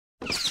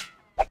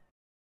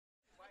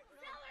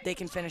they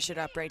can finish it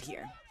up right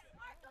here.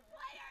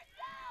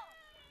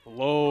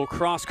 Low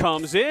cross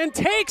comes in,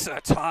 takes a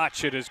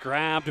touch. It is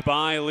grabbed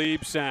by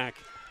Liebsack.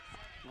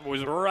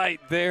 Was right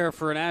there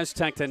for an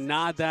Aztec to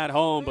nod that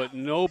home, but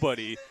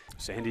nobody.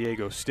 San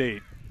Diego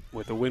State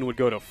with the win would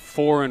go to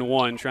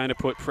 4-1, trying to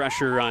put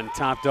pressure on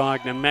top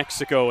dog New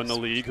Mexico in the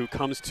league, who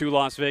comes to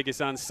Las Vegas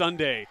on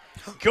Sunday.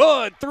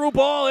 Good through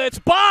ball. It's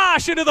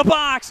Bosch into the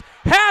box.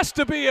 Has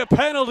to be a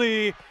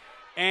penalty,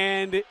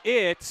 and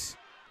it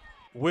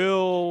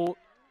will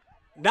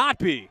not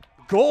be.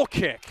 Goal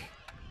kick.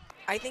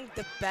 I think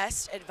the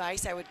best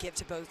advice I would give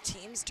to both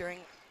teams during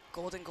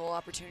golden goal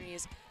opportunity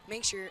is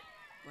make sure,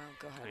 well,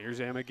 go ahead. Here's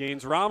Emma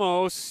Gaines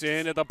Ramos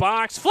into the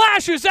box.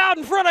 Flashes out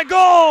in front of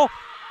goal.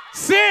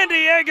 San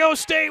Diego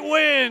State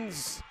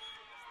wins.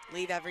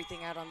 Leave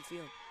everything out on the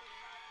field.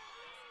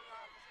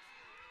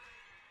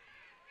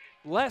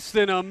 Less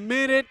than a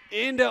minute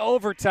into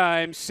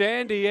overtime,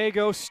 San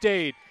Diego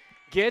State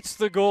gets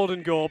the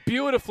golden goal.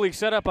 Beautifully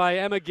set up by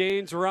Emma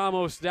Gaines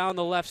Ramos down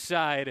the left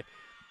side.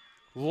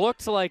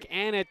 Looked like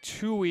Anna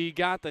Tui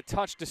got the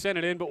touch to send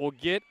it in, but we'll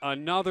get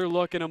another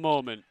look in a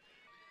moment.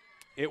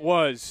 It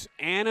was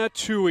Anna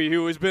Tui,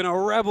 who has been a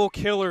rebel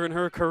killer in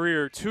her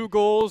career. 2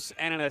 goals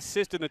and an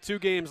assist in the 2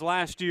 games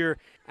last year.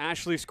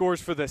 Ashley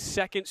scores for the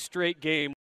 2nd straight game.